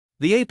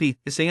The AP,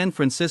 San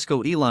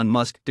Francisco Elon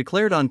Musk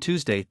declared on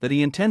Tuesday that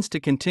he intends to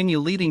continue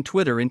leading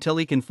Twitter until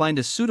he can find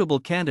a suitable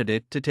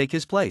candidate to take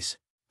his place.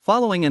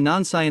 Following a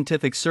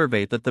non-scientific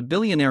survey that the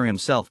billionaire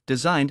himself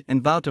designed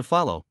and vowed to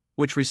follow,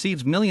 which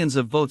receives millions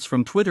of votes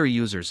from Twitter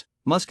users,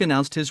 Musk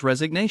announced his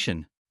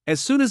resignation.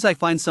 "As soon as I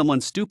find someone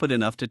stupid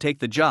enough to take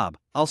the job,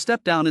 I'll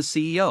step down as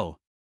CEO,"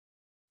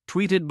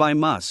 tweeted by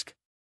Musk.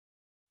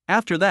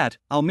 "After that,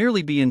 I'll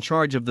merely be in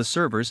charge of the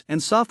servers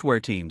and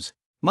software teams."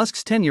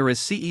 Musk's tenure as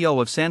CEO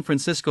of San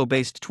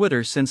Francisco-based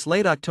Twitter since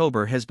late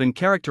October has been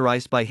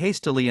characterized by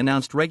hastily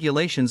announced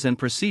regulations and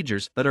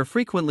procedures that are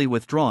frequently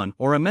withdrawn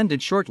or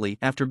amended shortly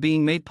after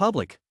being made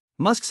public.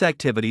 Musk's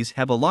activities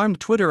have alarmed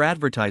Twitter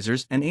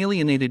advertisers and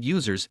alienated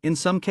users in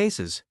some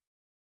cases.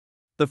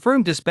 The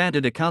firm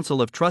disbanded a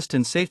council of trust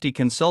and safety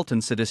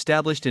consultants it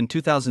established in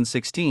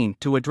 2016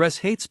 to address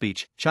hate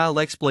speech, child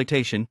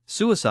exploitation,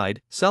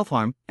 suicide,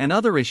 self-harm, and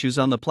other issues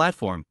on the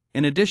platform,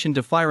 in addition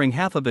to firing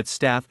half of its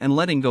staff and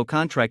letting go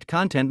contract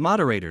content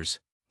moderators.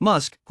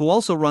 Musk, who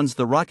also runs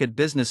the rocket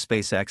business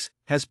SpaceX,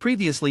 has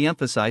previously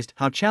emphasized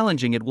how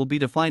challenging it will be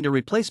to find a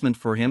replacement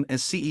for him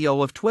as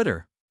CEO of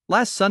Twitter.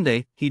 Last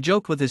Sunday, he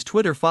joked with his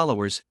Twitter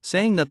followers,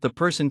 saying that the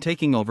person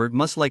taking over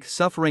must like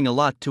suffering a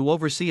lot to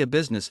oversee a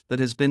business that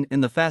has been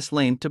in the fast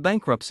lane to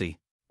bankruptcy.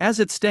 As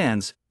it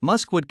stands,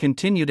 Musk would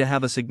continue to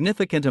have a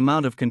significant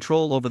amount of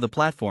control over the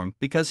platform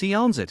because he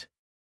owns it.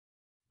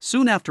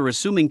 Soon after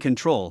assuming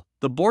control,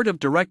 the board of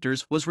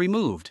directors was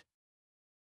removed.